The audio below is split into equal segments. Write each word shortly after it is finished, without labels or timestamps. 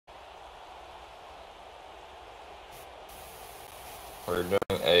We're doing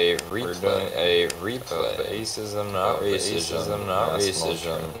a replay of Aceism, not racism,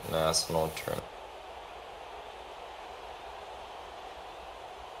 national tournament.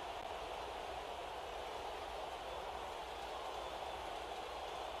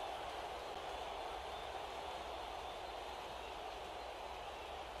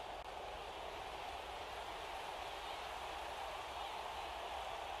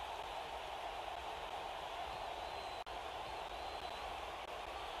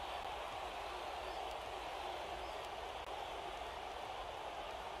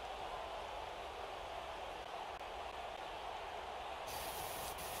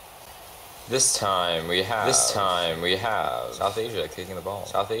 This time we have South Asia kicking the ball.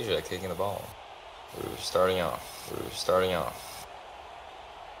 We're starting off.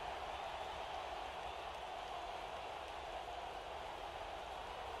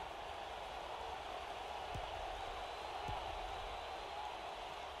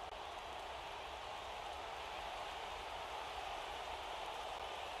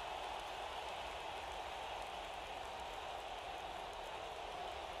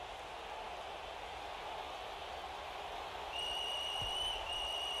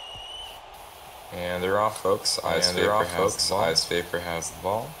 And they're off, folks. Ice Vapor has the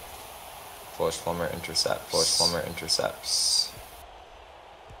ball. Flush Plumber intercepts.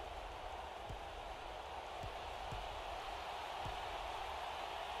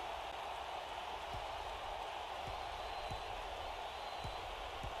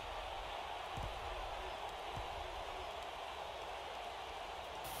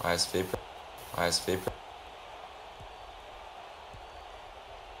 Ice Vapor.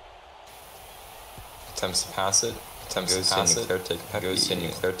 Attempts to pass it. Goes to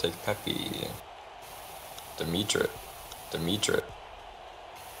Nuclear Take Pepe. Demetrit.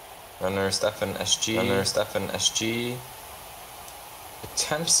 Runner Stefan SG.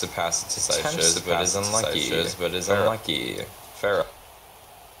 Attempts to pass it to Saishes, but is unlucky. Farah.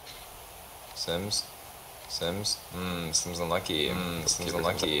 Sims unlucky.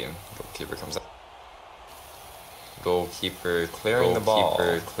 Goalkeeper comes up. Goalkeeper clearing the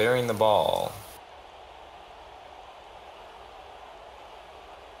ball.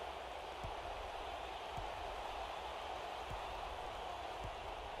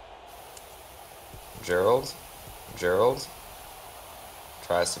 Gerald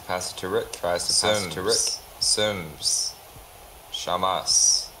tries to pass it to Rick. Sims.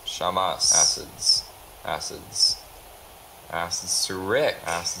 Shamas. Acids to Rick.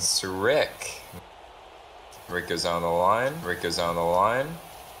 Rick goes on the line.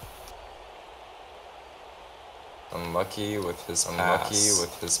 Unlucky with his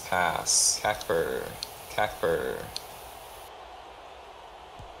pass. Kakper.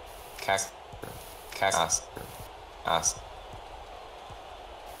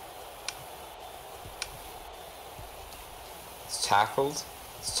 It's tackled.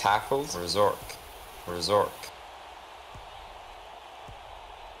 Resort.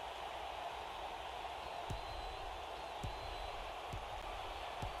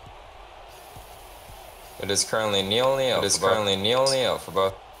 It is currently nil for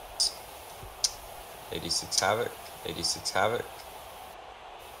both. 86 Havoc.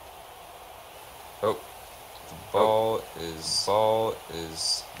 Oh, the ball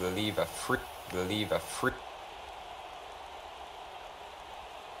is believe a free.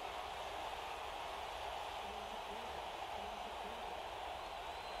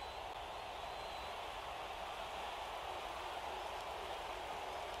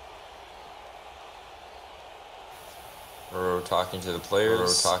 We're talking to the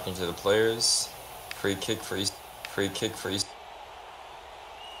players. Free kick for East.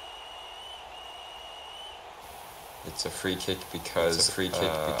 It's a free kick because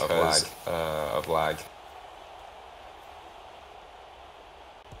of lag.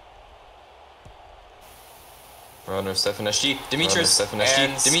 Runner Stefan SG. Demetris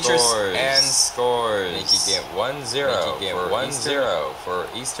and scores. Making it 1-0 for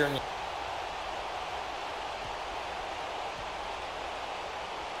Eastern.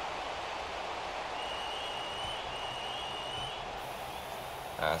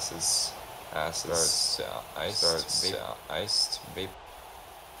 Iced vape.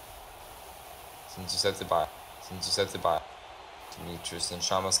 Intercepted by Demetris and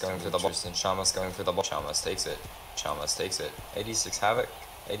Shamas going for the ball. Shamas takes it. 86 Havoc.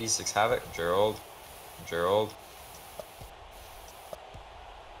 Gerald.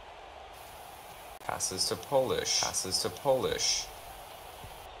 Passes to Polish.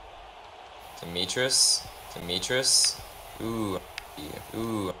 Demetris. Ooh.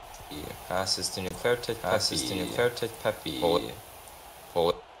 Passes to Nuclear Take Pepe.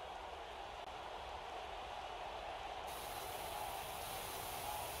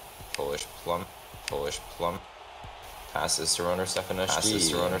 Polish plum. Polish plum. Passes to runner Stefanush. Passes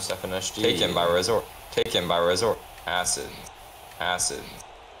to runner Stefanush. Taken by Resort. Taken by Resort. Acid. Acid.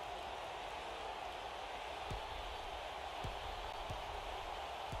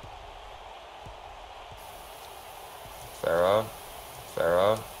 Farah.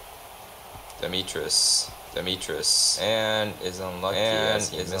 Farah. Demetris. Demetris. And is unlucky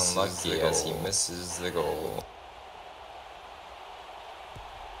as he misses the goal.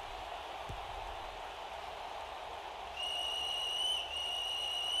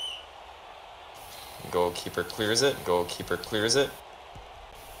 Goalkeeper clears it. Goalkeeper clears it.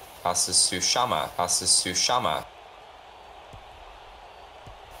 Passes to Shama. Passes to Shama.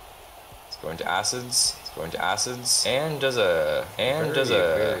 It's going to Acids. It's going to Acids. And does a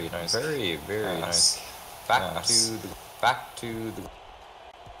very nice back to the